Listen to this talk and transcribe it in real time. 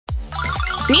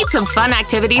Need some fun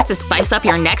activities to spice up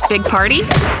your next big party?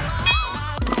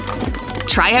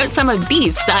 Try out some of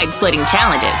these side-splitting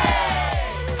challenges.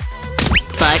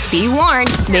 But be warned,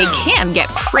 they can get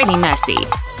pretty messy.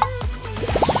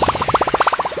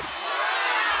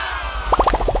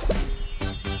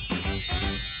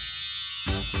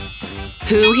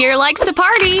 Who here likes to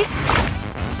party?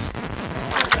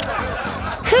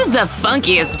 Who's the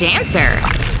funkiest dancer?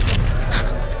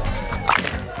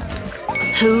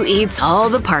 Who eats all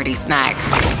the party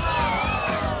snacks?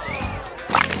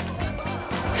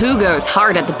 Who goes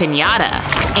hard at the piñata?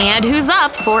 And who's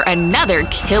up for another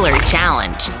killer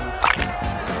challenge?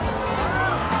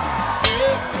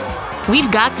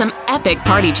 We've got some epic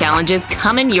party challenges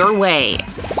coming your way.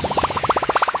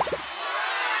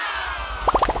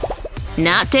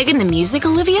 Not digging the music,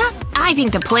 Olivia? I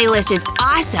think the playlist is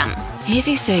awesome. If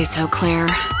you say so, Claire.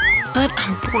 But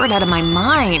I'm bored out of my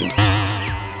mind.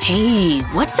 Hey,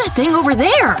 what's that thing over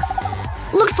there?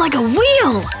 Looks like a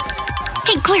wheel!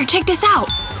 Hey, Claire, check this out!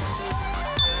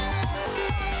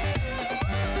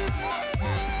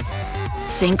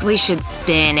 Think we should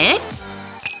spin it?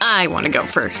 I want to go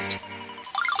first.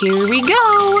 Here we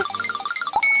go!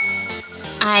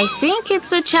 I think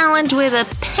it's a challenge with a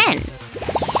pen.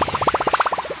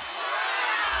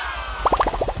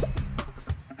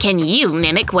 Can you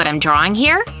mimic what I'm drawing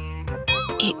here?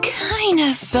 It kind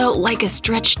of felt like a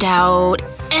stretched out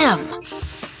M.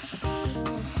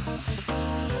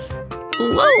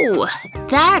 Whoa,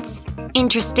 that's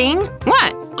interesting.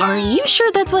 What? Are you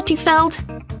sure that's what you felt?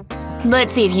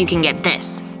 Let's see if you can get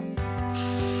this.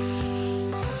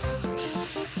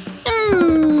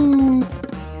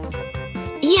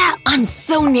 Yeah, I'm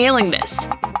so nailing this.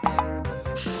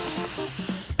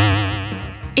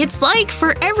 It's like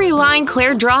for every line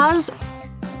Claire draws,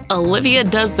 Olivia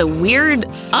does the weird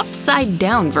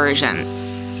upside-down version.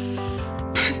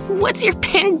 What's your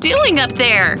pen doing up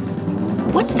there?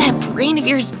 What's that brain of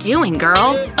yours doing,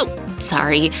 girl? Oh,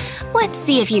 sorry. Let's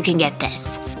see if you can get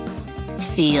this.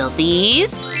 Feel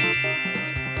these?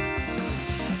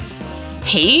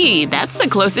 Hey, that's the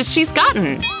closest she's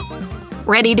gotten.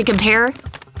 Ready to compare?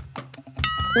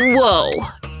 Whoa.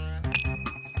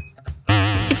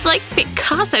 It's like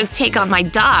Picasso's take on my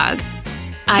dog.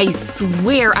 I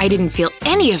swear I didn't feel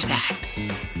any of that.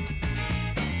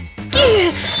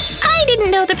 I didn't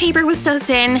know the paper was so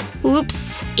thin.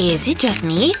 Oops. Is it just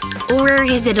me? Or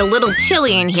is it a little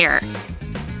chilly in here?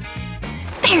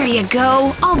 There you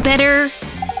go. All better.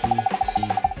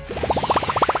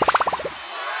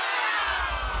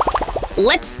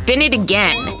 Let's spin it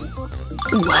again.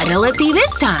 What'll it be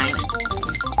this time?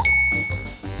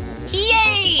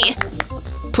 Yay!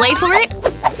 Play for it?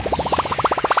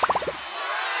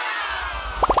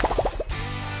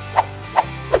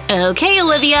 Okay,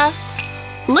 Olivia.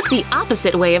 Look the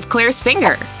opposite way of Claire's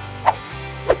finger.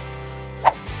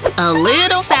 A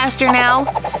little faster now.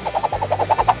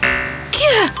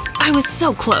 I was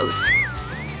so close.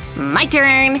 My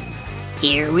turn.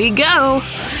 Here we go.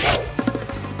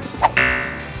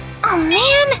 Oh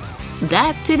man!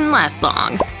 That didn't last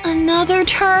long. Another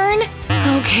turn?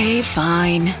 Okay,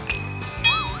 fine.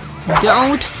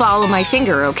 Don't follow my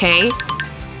finger, okay?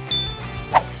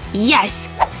 Yes!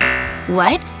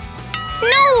 What?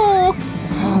 No!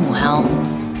 Oh well.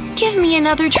 Give me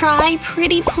another try,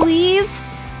 pretty please?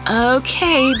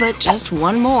 Okay, but just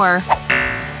one more.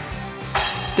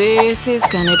 This is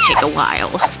gonna take a while.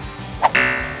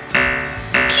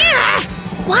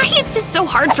 Why is this so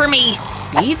hard for me?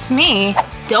 Beats me.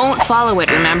 Don't follow it,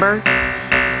 remember?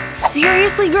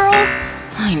 Seriously, girl?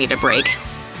 I need a break.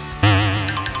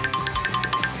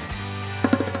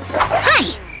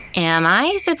 Hi! Am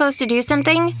I supposed to do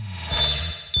something?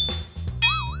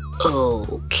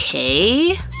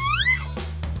 Okay…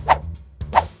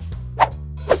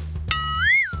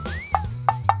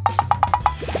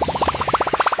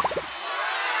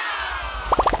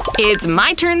 It's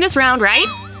my turn this round, right?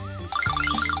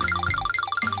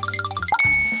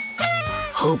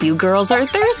 Hope you girls are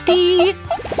thirsty!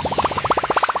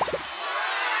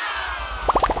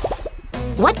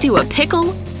 What do a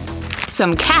pickle,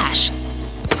 some cash,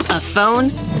 a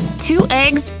phone, 2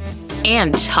 eggs,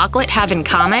 and chocolate have in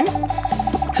common?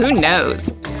 Who knows?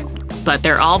 But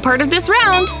they're all part of this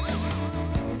round!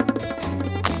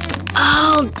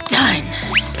 All done!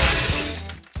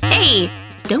 Hey!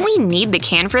 Don't we need the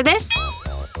can for this?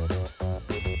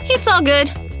 It's all good.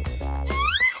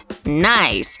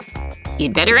 Nice.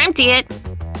 You'd better empty it.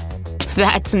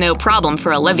 That's no problem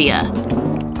for Olivia.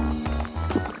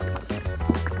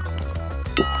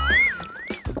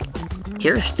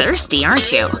 You're thirsty,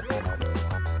 aren't you?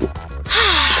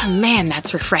 Man,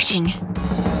 that's refreshing.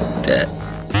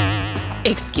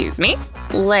 Excuse me?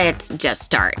 Let's just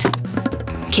start.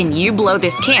 Can you blow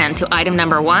this can to item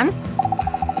number 1?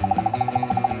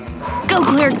 Go,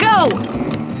 Claire, go!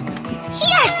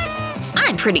 Yes!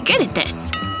 I'm pretty good at this.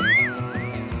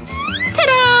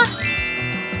 Ta-da!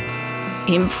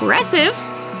 Impressive!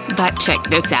 But check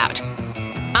this out.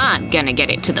 I'm gonna get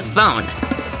it to the phone.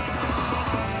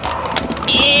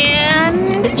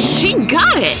 And she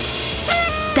got it!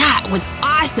 That was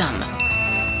awesome!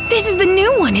 This is the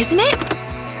new one, isn't it?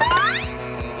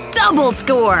 Double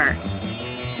score!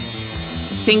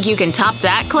 Think you can top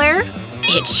that, Claire?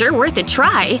 It's sure worth a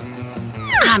try.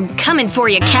 I'm coming for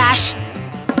you, Cash.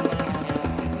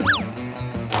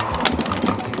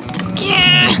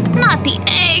 Gah, not the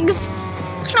eggs!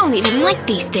 I don't even like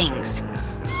these things.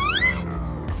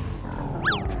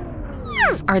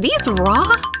 Are these raw?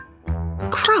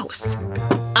 Gross.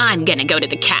 I'm gonna go to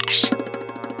the cash.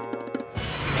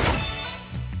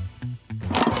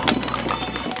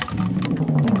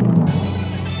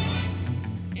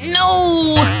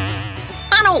 No!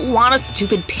 I don't want a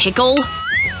stupid pickle.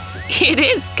 It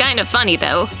is kind of funny,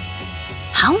 though.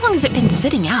 How long has it been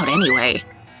sitting out, anyway?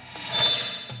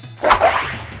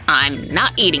 I'm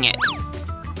not eating it.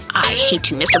 I hate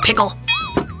you, Mr. Pickle.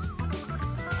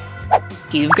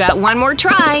 You've got one more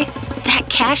try. That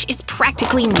cash is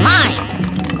practically mine.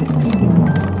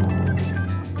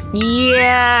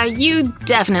 Yeah, you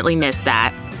definitely missed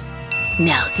that.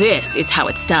 Now this is how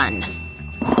it's done.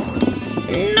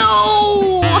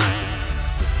 No!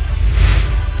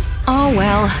 Oh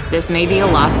well, this may be a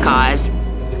lost cause.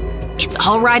 It's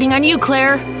all riding on you,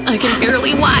 Claire. I can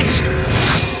barely watch.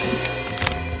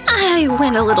 I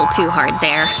went a little too hard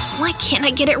there. Why can't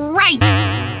I get it right?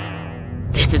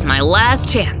 This is my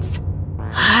last chance.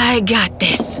 I got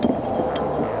this.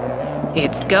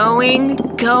 It's going.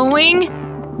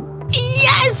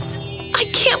 Yes! I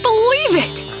can't believe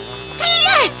it!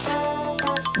 Yes!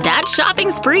 That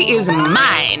shopping spree is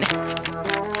mine.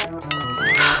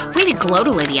 Way to gloat,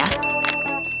 Olivia.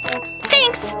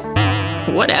 Thanks.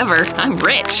 Whatever, I'm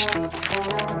rich.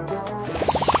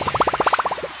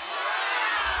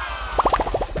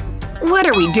 What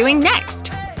are we doing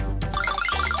next?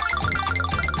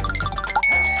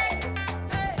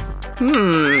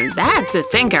 That's a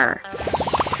thinker.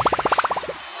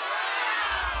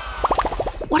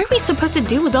 What are we supposed to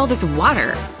do with all this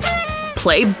water?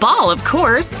 Play ball, of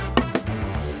course.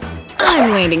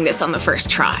 I'm landing this on the first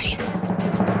try.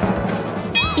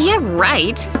 Yeah,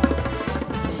 right.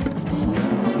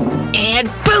 And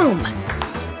boom!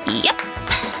 Yep.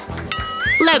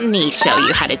 Let me show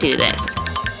you how to do this.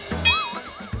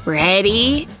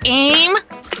 Ready, aim,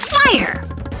 fire!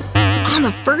 On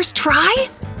the first try?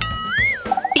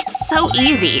 It's so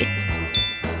easy.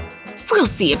 We'll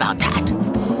see about that.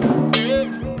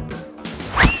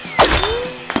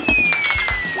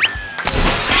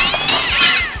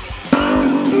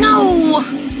 No!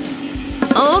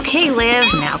 Okay, Liv,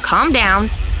 now calm down.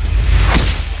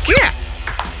 Yeah.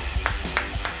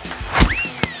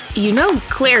 You know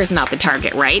Claire's not the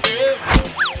target, right?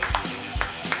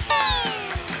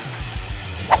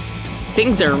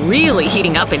 Things are really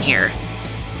heating up in here.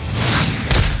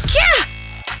 Yeah!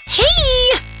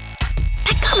 Hey!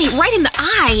 That got me right in the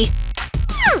eye.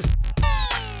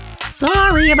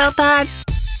 Sorry about that.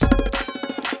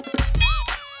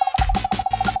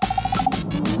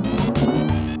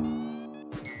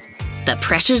 The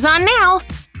pressure's on now.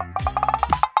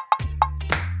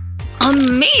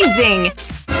 Amazing!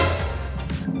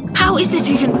 How is this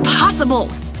even possible?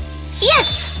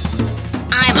 Yes!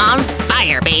 I'm on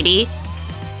fire, baby.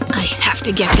 I have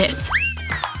to get this.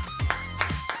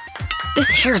 This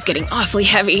hair's getting awfully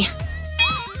heavy.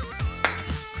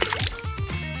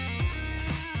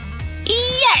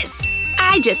 Yes!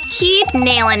 I just keep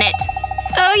nailing it.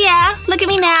 Oh yeah, look at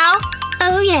me now.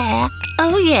 Oh yeah,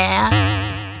 oh yeah.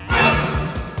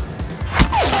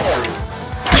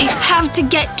 I have to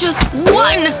get just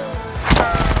one!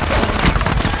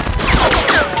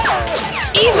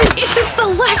 Even if it's the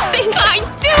last thing I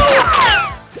do!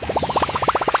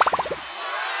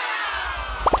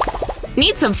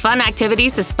 Need some fun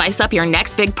activities to spice up your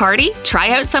next big party?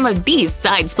 Try out some of these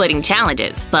side-splitting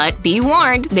challenges. But be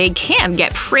warned, they can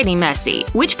get pretty messy.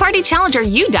 Which party challenge are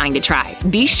you dying to try?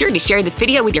 Be sure to share this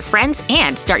video with your friends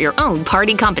and start your own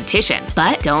party competition.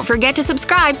 But don't forget to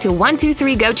subscribe to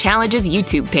 123 Go Challenge's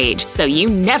YouTube page so you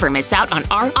never miss out on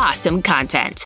our awesome content.